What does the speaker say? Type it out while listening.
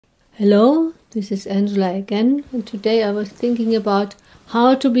Hello, this is Angela again, and today I was thinking about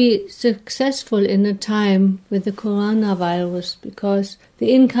how to be successful in a time with the coronavirus, because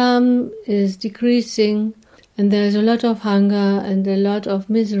the income is decreasing and there's a lot of hunger and a lot of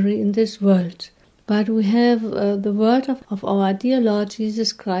misery in this world. But we have the word of our dear Lord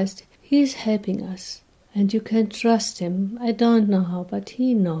Jesus Christ. He is helping us and you can trust Him. I don't know how, but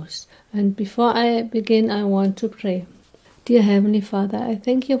He knows. And before I begin, I want to pray. Dear Heavenly Father, I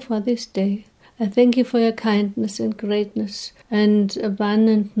thank you for this day. I thank you for your kindness and greatness and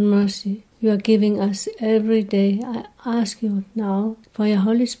abundant mercy you are giving us every day. I ask you now for your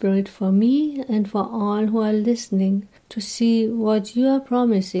Holy Spirit, for me and for all who are listening, to see what you are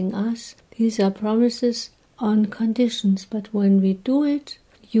promising us. These are promises on conditions, but when we do it,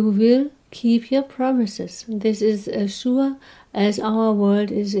 you will keep your promises. This is as sure as our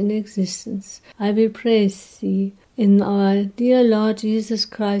world is in existence. I will praise thee in our dear Lord Jesus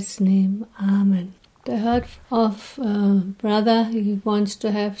Christ's name. Amen. I heard of a brother. He wants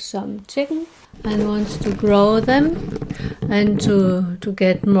to have some chicken and wants to grow them and to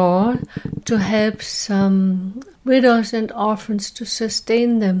get more, to help some widows and orphans to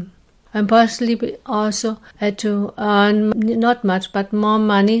sustain them. And possibly also had to earn not much but more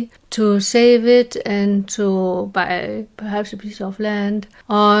money to save it and to buy perhaps a piece of land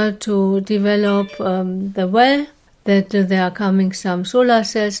or to develop the well, that there are coming some solar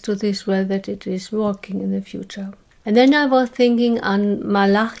cells to this well, that it is working in the future. And then I was thinking on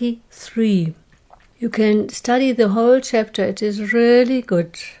Maleachi 3. You can study the whole chapter, it is really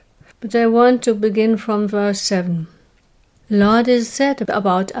good. But I want to begin from verse 7. The Lord is said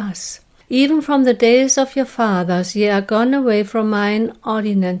about us, even from the days of your fathers ye are gone away from mine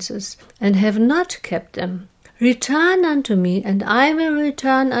ordinances, and have not kept them. Return unto me, and I will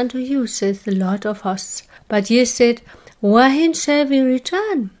return unto you, saith the Lord of hosts. But ye said, wherein shall we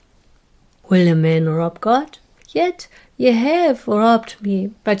return? Will a man rob God? Yet ye have robbed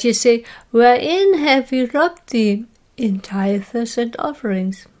me. But ye say, wherein have we robbed thee? In tithes and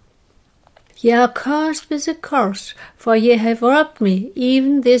offerings. Ye are cursed with a curse, for ye have robbed me,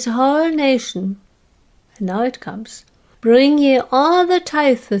 even this whole nation. And now it comes. Bring ye all the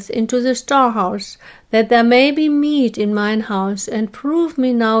tithes into the storehouse, that there may be meat in mine house, and prove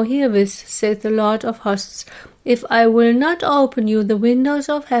me now herewith, saith the Lord of hosts, if I will not open you the windows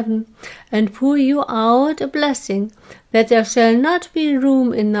of heaven, and pour you out a blessing, that there shall not be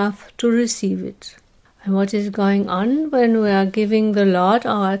room enough to receive it. And what is going on when we are giving the Lord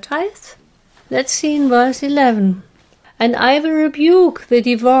our tithe? Let's see in verse 11. And I will rebuke the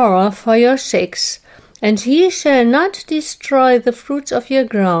devourer for your sakes, and he shall not destroy the fruits of your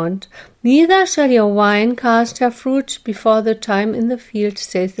ground, neither shall your wine cast her fruit before the time in the field,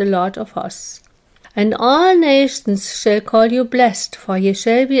 saith the Lord of hosts. And all nations shall call you blessed, for ye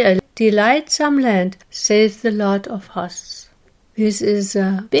shall be a delightsome land, saith the Lord of hosts. This is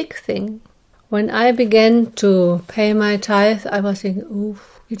a big thing. When I began to pay my tithe, I was thinking,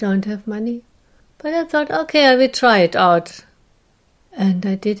 oof, we don't have money. But I thought, okay, I will try it out. And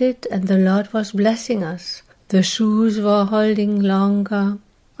I did it, and the Lord was blessing us. The shoes were holding longer.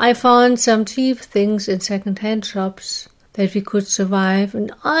 I found some cheap things in second-hand shops that we could survive,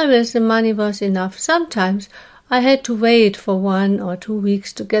 and always the money was enough. Sometimes I had to wait for 1 or 2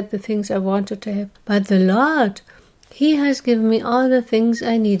 weeks to get the things I wanted to have. But the Lord, He has given me all the things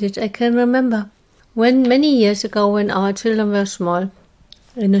I needed. I can remember when many years ago, when our children were small,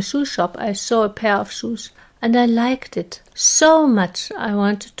 in a shoe shop I saw a pair of shoes, and I liked it so much. I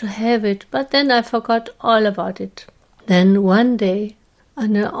wanted to have it, but then I forgot all about it. Then one day,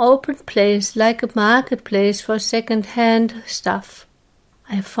 on an open place like a marketplace for second-hand stuff,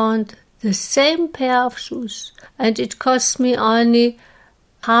 I found the same pair of shoes, and it cost me only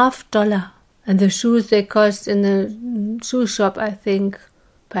 $50. And the shoes, they cost in the shoe shop, I think,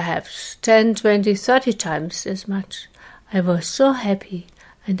 perhaps 10, 20, 30 times as much. I was so happy,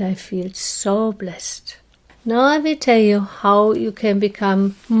 and I feel so blessed. Now I will tell you how you can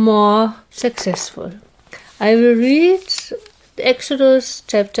become more successful. I will read Exodus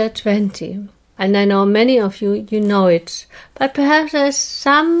chapter 20. And I know many of you know it. But perhaps there's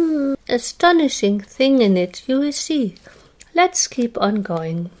some astonishing thing in it you will see. Let's keep on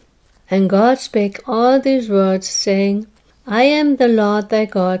going. And God spake all these words, saying, I am the Lord thy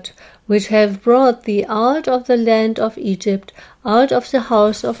God, which have brought thee out of the land of Egypt, out of the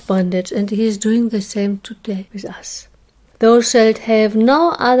house of bondage. And He is doing the same today with us. Thou shalt have no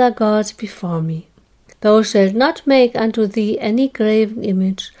other gods before me. Thou shalt not make unto thee any graven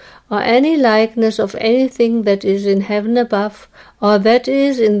image, or any likeness of anything that is in heaven above, or that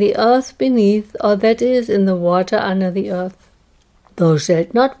is in the earth beneath, or that is in the water under the earth. Thou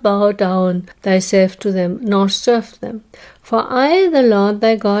shalt not bow down thyself to them, nor serve them. For I, the Lord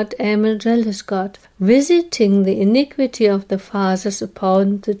thy God, am a jealous God, visiting the iniquity of the fathers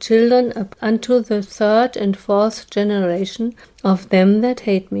upon the children unto the third and fourth generation of them that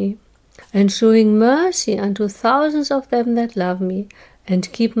hate me, and shewing mercy unto thousands of them that love me,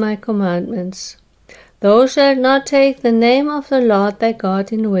 and keep my commandments. Thou shalt not take the name of the Lord thy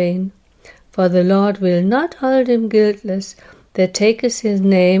God in vain, for the Lord will not hold him guiltless that taketh his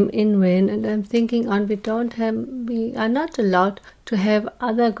name in vain. And I'm thinking we are not allowed to have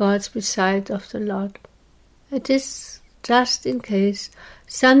other gods beside of the Lord. It is just in case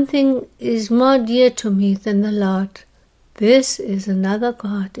something is more dear to me than the Lord. This is another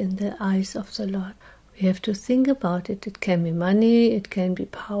God in the eyes of the Lord. We have to think about it. It can be money, it can be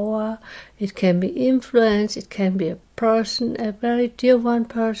power, it can be influence, it can be a person, a very dear one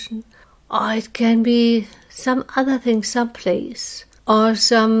person, or it can be some other thing, some place, or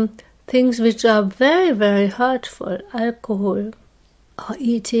some things which are very, very hurtful, alcohol, or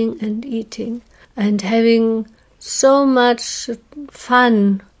eating, and having so much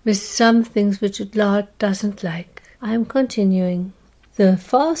fun with some things which the Lord doesn't like. I'm continuing. The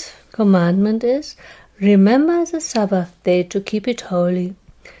fourth commandment is, remember the Sabbath day to keep it holy.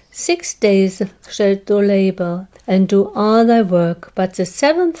 6 days shalt thou labor, and do all thy work, but the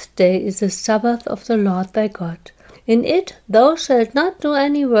seventh day is the Sabbath of the Lord thy God. In it thou shalt not do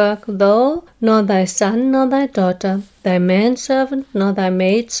any work, thou, nor thy son, nor thy daughter, thy manservant, nor thy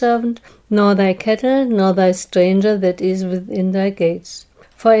maidservant, nor thy cattle, nor thy stranger that is within thy gates.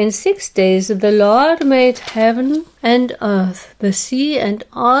 For in 6 days the Lord made heaven and earth, the sea, and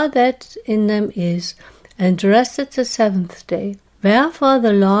all that in them is, and rested the seventh day. Wherefore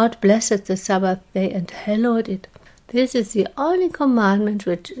the Lord blessed the Sabbath day and hallowed it. This is the only commandment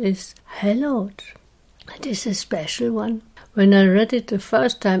which is hallowed. It is a special one. When I read it the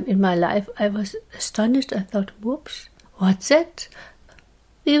first time in my life, I was astonished. I thought, whoops, what's that?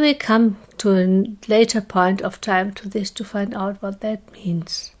 We will come to a later point of time to this to find out what that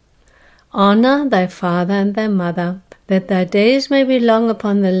means. Honor thy father and thy mother, that thy days may be long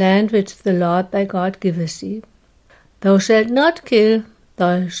upon the land which the Lord thy God giveth thee. Thou shalt not kill,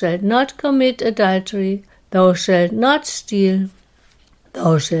 thou shalt not commit adultery, thou shalt not steal,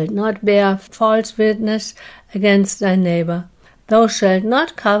 thou shalt not bear false witness against thy neighbor, thou shalt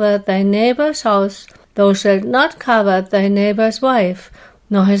not covet thy neighbor's house, thou shalt not covet thy neighbor's wife,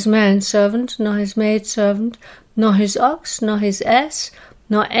 nor his manservant, nor his maidservant, nor his ox, nor his ass,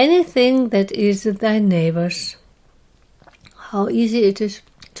 nor anything that is thy neighbor's. How easy it is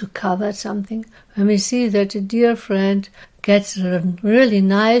to covet something when we see that a dear friend gets a really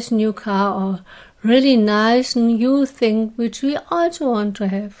nice new car or really nice new thing which we also want to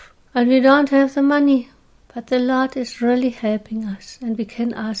have, and we don't have the money. But the Lord is really helping us, and we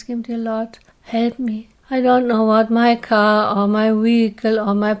can ask him, dear Lord, help me. I don't know what my car or my vehicle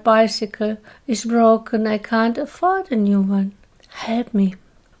or my bicycle is broken. I can't afford a new one. Help me.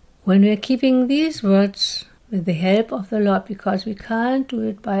 When we're keeping these words with the help of the Lord, because we can't do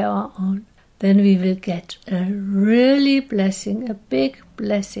it by our own, then we will get a really blessing, a big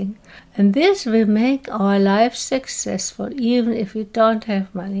blessing. And this will make our life successful, even if we don't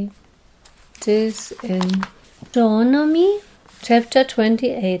have money. It is in Deuteronomy chapter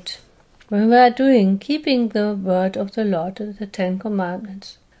 28, when we are keeping the word of the Lord, the 10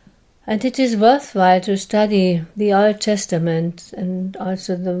 Commandments. And it is worthwhile to study the Old Testament and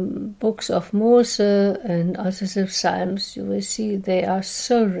also the books of Moses and also the Psalms. You will see they are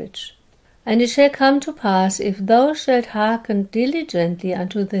so rich. And it shall come to pass, if thou shalt hearken diligently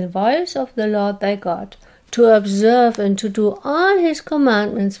unto the voice of the Lord thy God, to observe and to do all his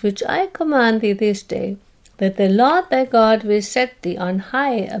commandments which I command thee this day, that the Lord thy God will set thee on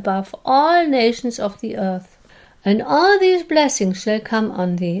high above all nations of the earth. And all these blessings shall come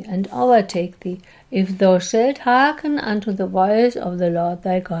on thee, and overtake thee, if thou shalt hearken unto the voice of the Lord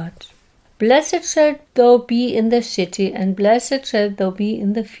thy God. Blessed shalt thou be in the city, and blessed shalt thou be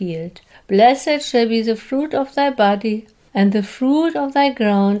in the field. Blessed shall be the fruit of thy body, and the fruit of thy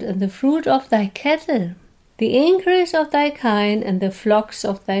ground, and the fruit of thy cattle, the increase of thy kine, and the flocks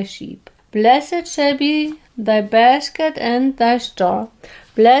of thy sheep. Blessed shall be thy basket and thy store.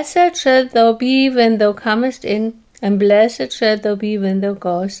 Blessed shalt thou be when thou comest in, and blessed shalt thou be when thou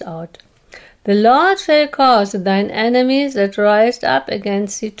goest out. The Lord shall cause thine enemies that rise up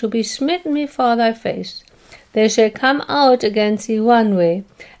against thee to be smitten before thy face. They shall come out against thee one way,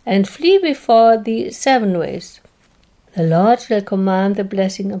 and flee before thee 7 ways. The Lord shall command the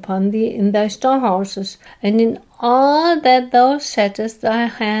blessing upon thee in thy storehouses, and in all that thou settest thy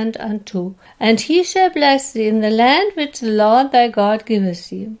hand unto. And he shall bless thee in the land which the Lord thy God giveth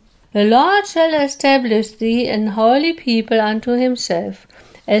thee. The Lord shall establish thee an holy people unto himself,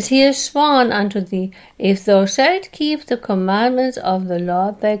 as he has sworn unto thee, if thou shalt keep the commandments of the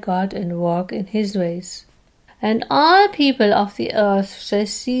Lord thy God, and walk in his ways. And all people of the earth shall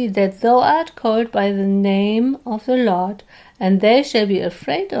see that thou art called by the name of the Lord, and they shall be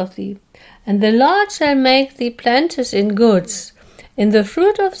afraid of thee. And the Lord shall make thee plenteous in goods, in the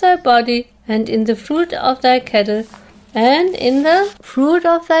fruit of thy body, and in the fruit of thy cattle, and in the fruit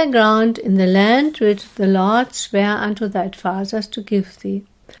of thy ground, in the land which the Lord sware unto thy fathers to give thee.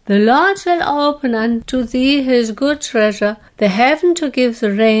 The Lord shall open unto thee his good treasure, the heaven, to give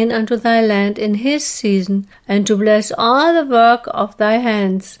the rain unto thy land in his season, and to bless all the work of thy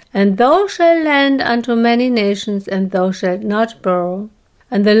hands. And thou shalt lend unto many nations, and thou shalt not borrow.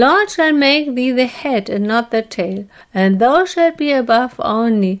 And the Lord shall make thee the head, and not the tail. And thou shalt be above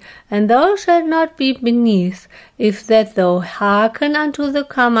only, and thou shalt not be beneath, if that thou hearken unto the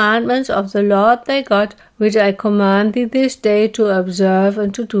commandments of the Lord thy God, which I command thee this day to observe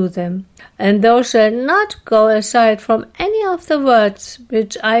and to do them. And thou shalt not go aside from any of the words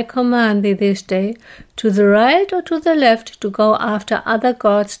which I command thee this day, to the right or to the left, to go after other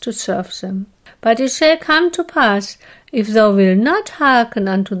gods to serve them. But it shall come to pass, if thou wilt not hearken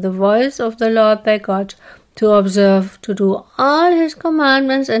unto the voice of the Lord thy God, to observe, to do all his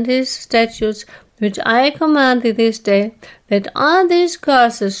commandments and his statutes, which I command thee this day, that all these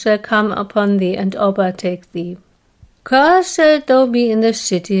curses shall come upon thee and overtake thee. Cursed shalt thou be in the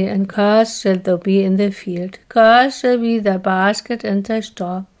city, and cursed shalt thou be in the field. Cursed shall be thy basket and thy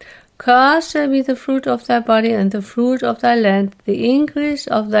store. Cursed shall be the fruit of thy body, and the fruit of thy land, the increase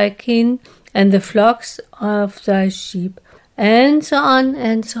of thy kin, and the flocks of thy sheep, and so on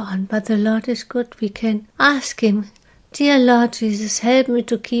and so on. But the Lord is good. We can ask him, dear Lord Jesus, help me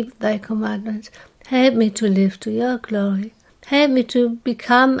to keep thy commandments. Help me to live to your glory. Help me to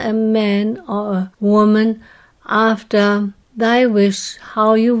become a man or a woman after thy wish,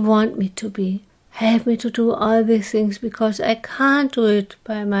 how you want me to be. Help me to do all these things, because I can't do it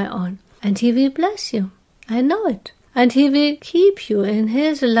by my own. And he will bless you. I know it. And he will keep you in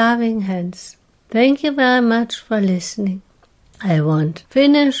his loving hands. Thank you very much for listening. I want to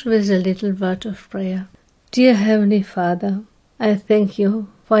finish with a little word of prayer. Dear Heavenly Father, I thank you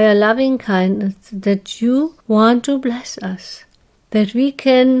for your loving kindness, that you want to bless us, that we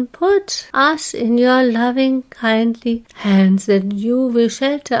can put us in your loving, kindly hands, that you will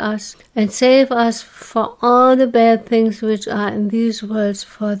shelter us and save us for all the bad things which are in these worlds,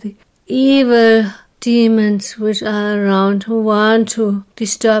 for the evil demons which are around who want to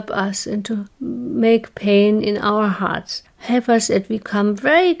disturb us and to make pain in our hearts. Help us that we come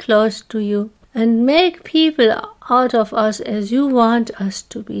very close to you and make people out of us as you want us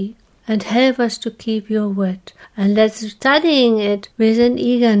to be. And help us to keep your word. And let's studying it with an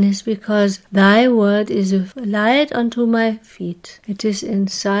eagerness, because thy word is a light unto my feet. It is in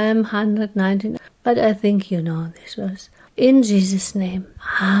Psalm 119, but I think you know this verse. In Jesus' name,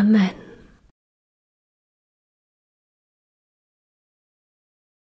 Amen.